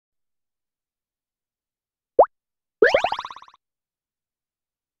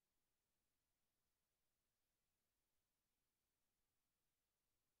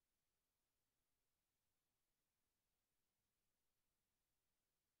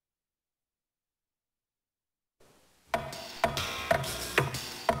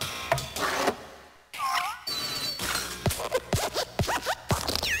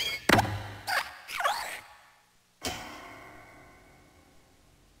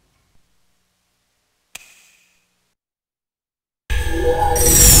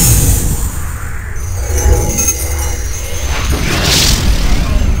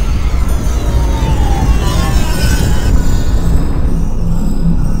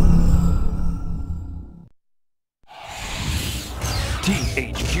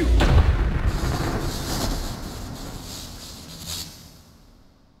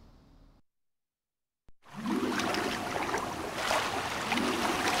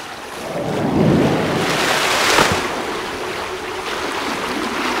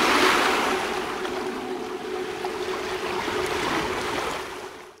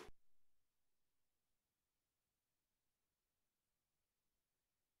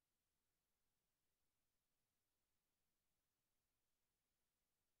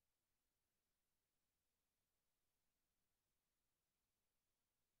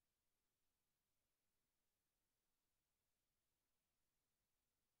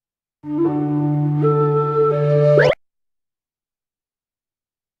I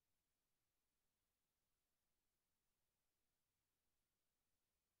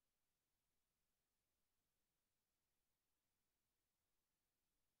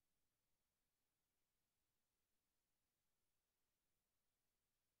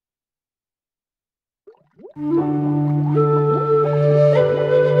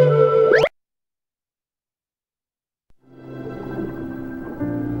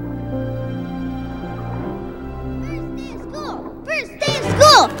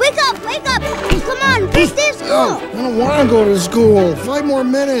don't want to go to school. 5 more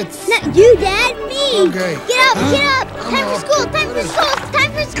minutes. Not you, Dad. Me. Okay. Get up, get up. Time for school, time for school,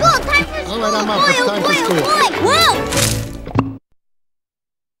 time for school, time for school. All right, I'm up. It's time for school. Whoa!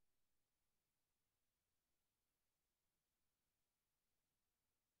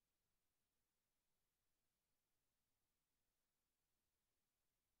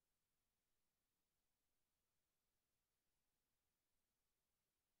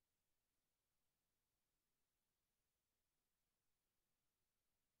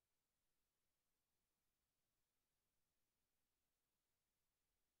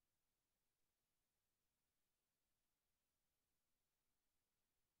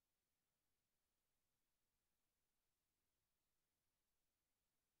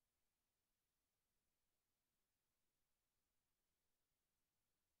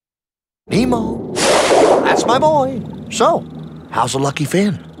 Nemo, that's my boy. So, how's the lucky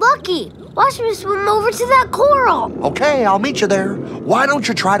fin? Lucky, watch me swim over to that coral. Okay, I'll meet you there. Why don't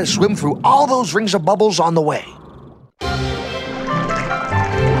you try to swim through all those rings of bubbles on the way?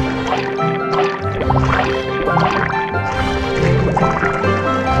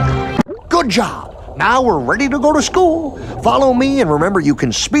 Good job. Now we're ready to go to school. Follow me, and remember you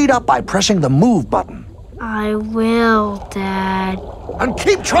can speed up by pressing the move button. I will, Dad. And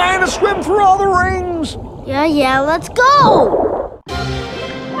keep trying to swim through all the rings. Yeah, let's go.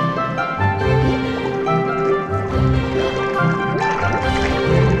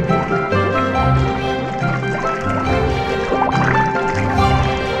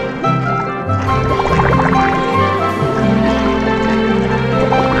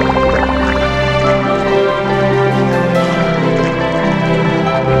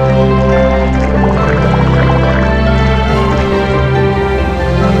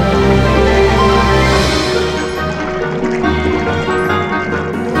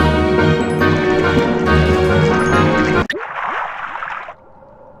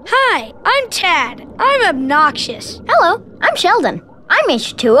 Hi, I'm Tad. I'm obnoxious. Hello, I'm Sheldon. I'm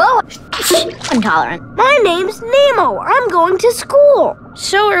H2O. Intolerant. My name's Nemo. I'm going to school.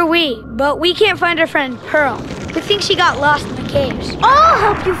 So are we, but we can't find our friend Pearl. We think she got lost in the caves.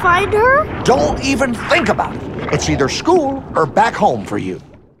 I'll help you find her. Don't even think about it. It's either school or back home for you.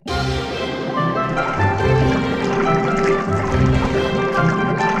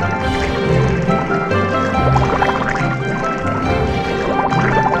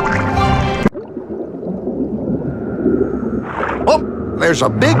 Oh, there's a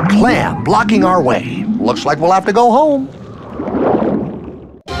big clam blocking our way. Looks like we'll have to go home.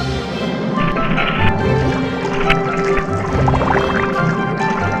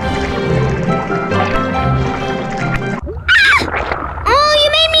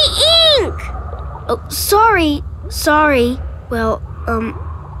 Sorry. Well,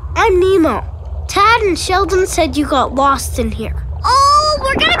 I'm Nemo. Tad and Sheldon said you got lost in here. Oh,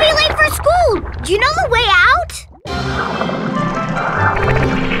 we're gonna be late for school. Do you know the way out?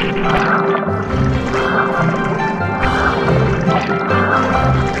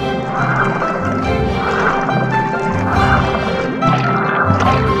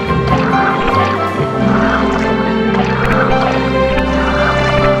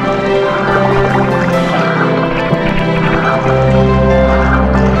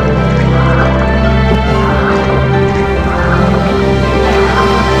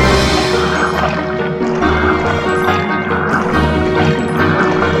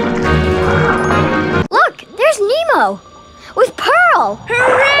 With Pearl!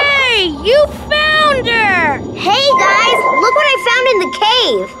 Hooray! You found her! Hey guys, look what I found in the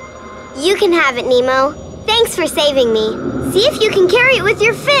cave. You can have it, Nemo. Thanks for saving me. See if you can carry it with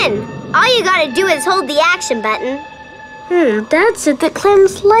your fin. All you gotta do is hold the action button. Dad said that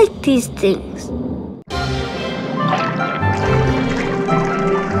clams like these things.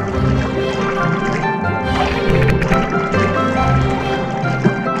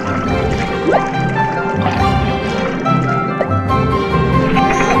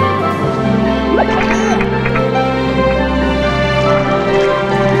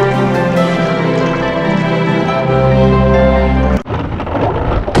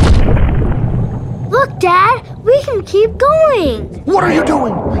 Dad, we can keep going. What are you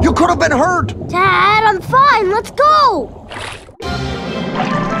doing? You could have been hurt. Dad, I'm fine. Let's go.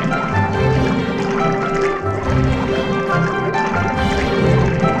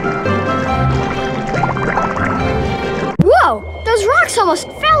 Whoa! Those rocks almost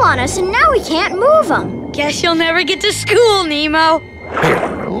fell on us and now we can't move them. Guess you'll never get to school, Nemo.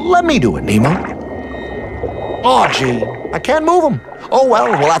 Here, let me do it, Nemo. Oh, gee, I can't move them. Oh, well,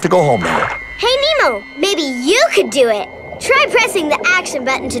 we'll have to go home now. Hey, Nemo, maybe you could do it. Try pressing the action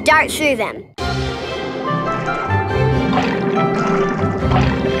button to dart through them.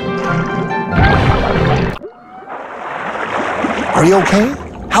 Are you okay?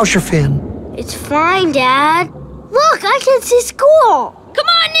 How's your fin? It's fine, Dad. Look, I can see school. Come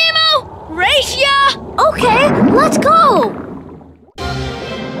on, Nemo! Race ya! Okay, let's go.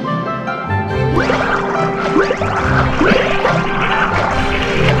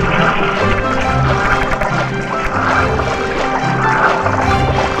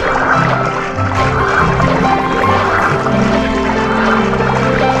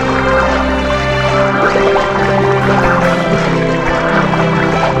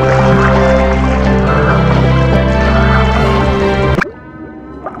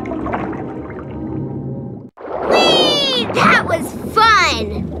 That was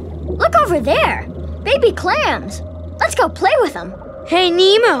fun! Look over there. Baby clams. Let's go play with them. Hey,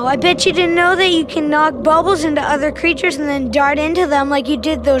 Nemo, I bet you didn't know that you can knock bubbles into other creatures and then dart into them like you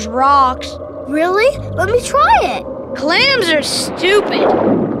did those rocks. Really? Let me try it. Clams are stupid.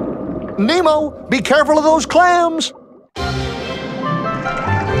 Nemo, be careful of those clams.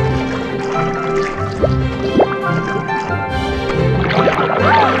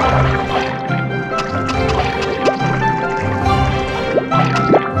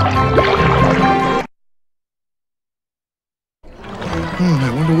 I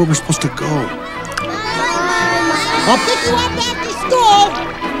wonder where we're supposed to go. Pick you up after school.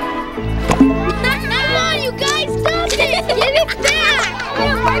 Come on, you guys, stop it! Give it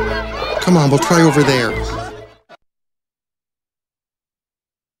back! Come on, we'll try over there.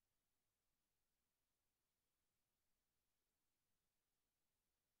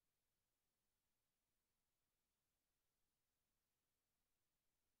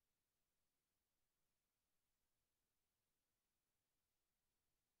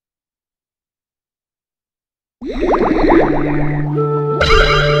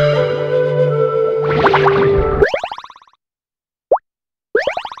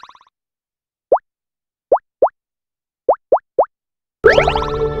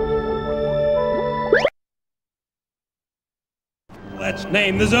 Let's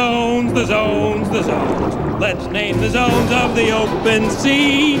name the zones, the zones, the zones. Let's name the zones of the open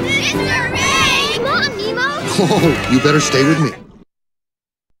sea. Mr. Ray! Come on, Nemo! Oh, you better stay with me.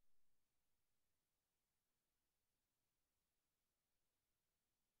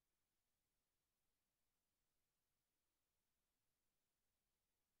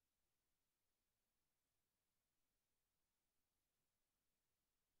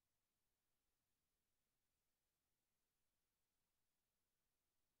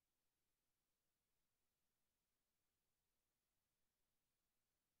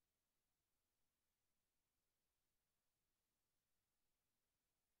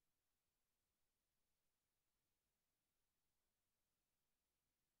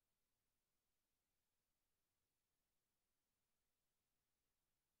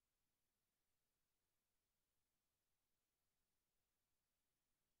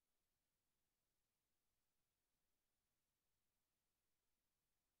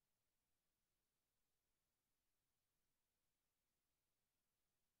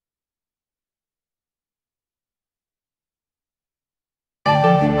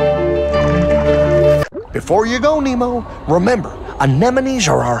 Before you go, Nemo, remember, anemones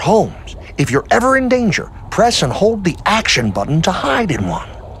are our homes. If you're ever in danger, press and hold the action button to hide in one.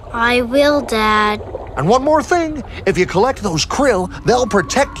 I will, Dad. And one more thing, if you collect those krill, they'll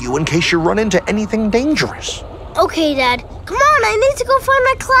protect you in case you run into anything dangerous. Okay, Dad. Come on, I need to go find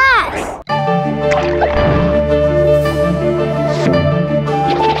my class.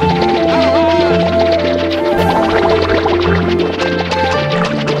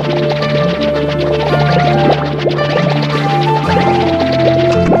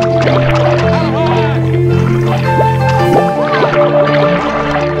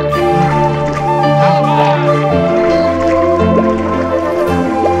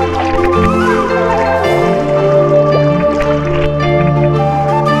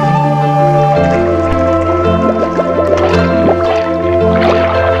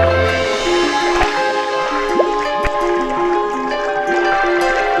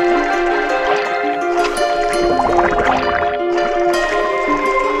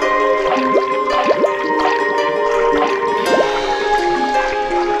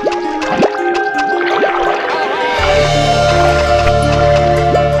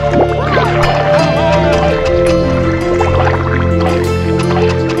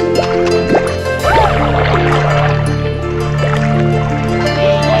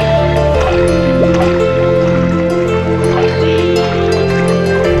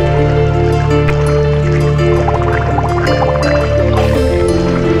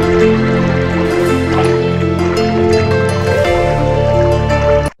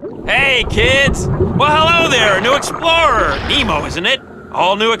 Nemo, isn't it?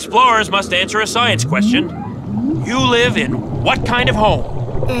 All new explorers must answer a science question. You live in what kind of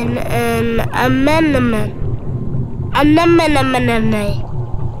home? In an anemone. Anemone.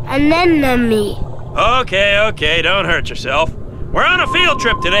 Okay, don't hurt yourself. We're on a field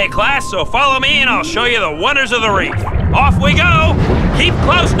trip today, class, so follow me and I'll show you the wonders of the reef. Off we go! Keep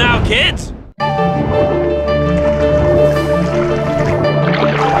close now, kids!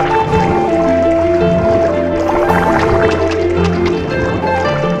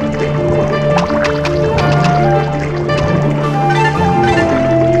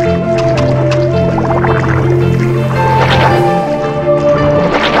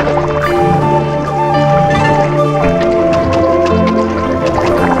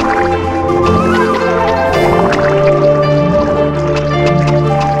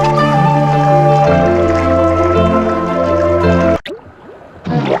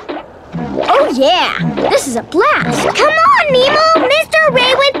 Yeah, this is a blast. Come on, Nemo! Mr.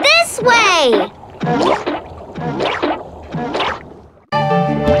 Ray went this way!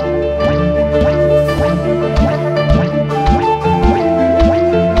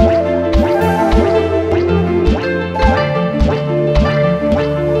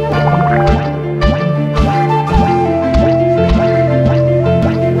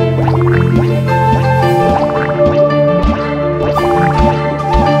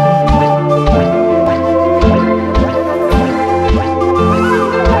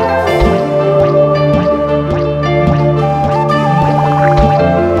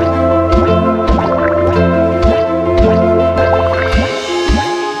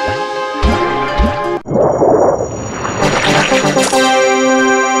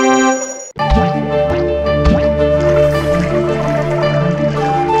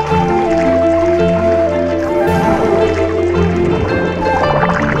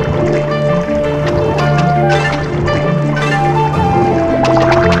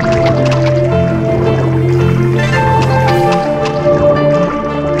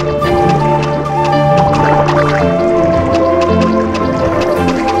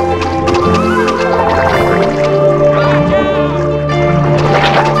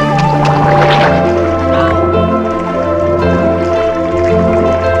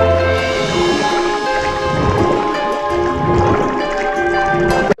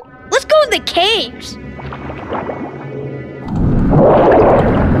 caves.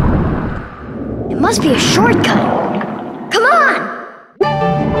 It must be a shortcut. Come on!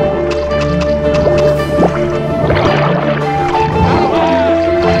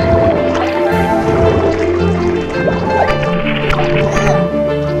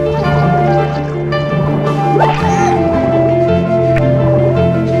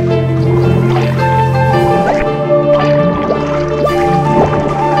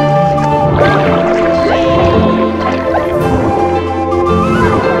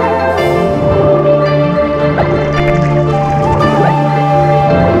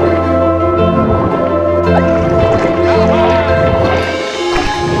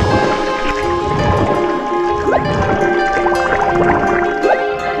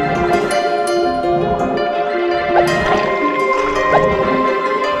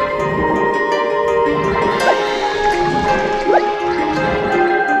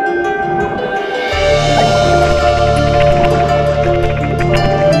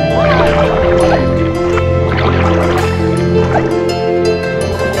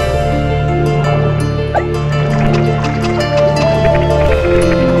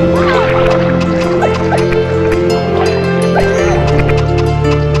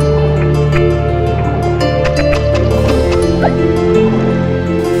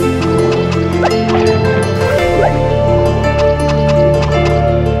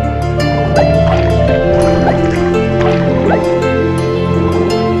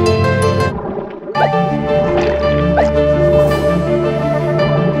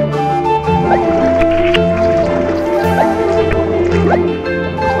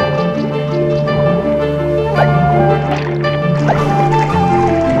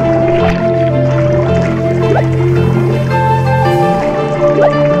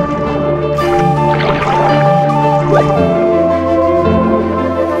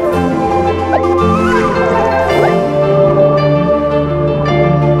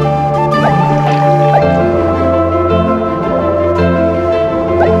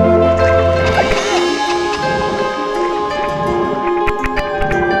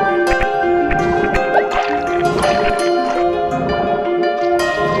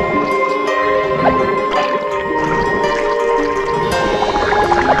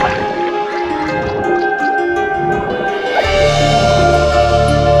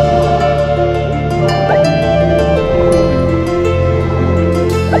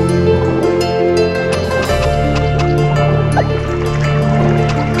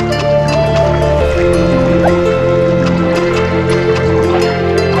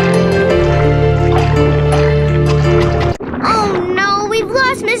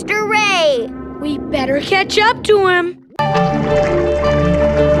 We better catch up to him.